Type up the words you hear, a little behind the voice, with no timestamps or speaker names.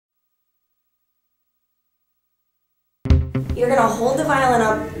you're gonna hold the violin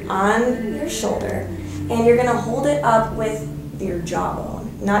up on your shoulder, and you're gonna hold it up with your jawbone,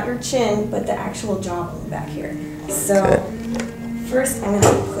 not your chin, but the actual jawbone back here. So first, I'm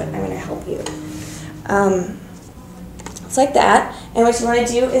gonna help you. It's like that, and what you want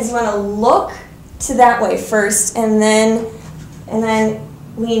to do is you want to look to that way first, and then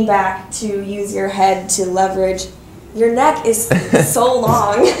lean back to use your head to leverage. Your neck is so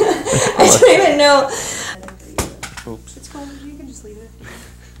long. I don't even know. Oops. It's fine. You can just leave it.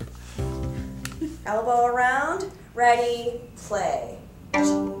 Elbow around. Ready. Play. Rest.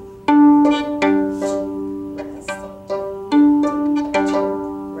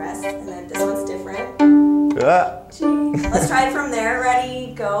 And then this one's different. Let's try it from there.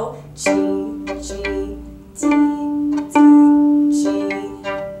 Ready. Go. G, G, T, T, G,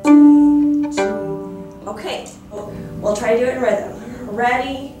 T, G. Okay. We'll try to do it in rhythm.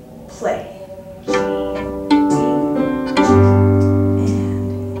 Ready, play. G, T,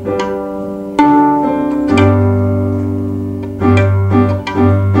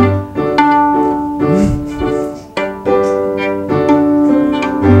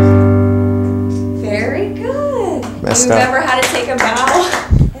 Very good. You've ever had to take a bow?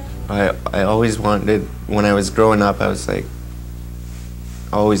 I always wanted, when I was growing up, I was like,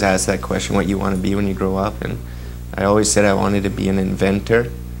 I always asked that question, what you want to be when you grow up, and I always said I wanted to be an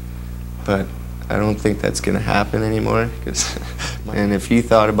inventor, but I don't think that's going to happen anymore. And if you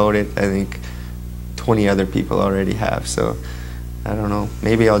thought about it, I think 20 other people already have. So I don't know.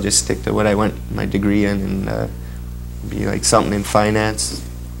 Maybe I'll just stick to what I went my degree in and be like something in finance,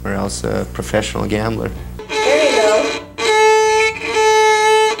 or else a professional gambler. There you go.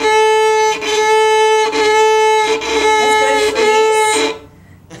 That's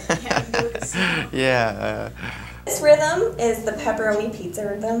good, freeze. Yeah. This rhythm is the pepperoni pizza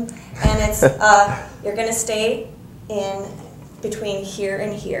rhythm, and it's you're gonna stay in between here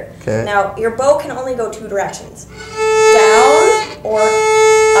and here. Okay. Now your bow can only go two directions, down or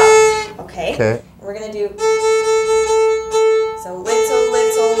up. Okay. Okay. We're gonna do so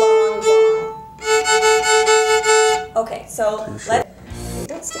little long long. Okay, so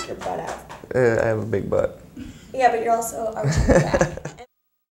don't stick your butt out. I have a big butt. Yeah, but you're also arching your back.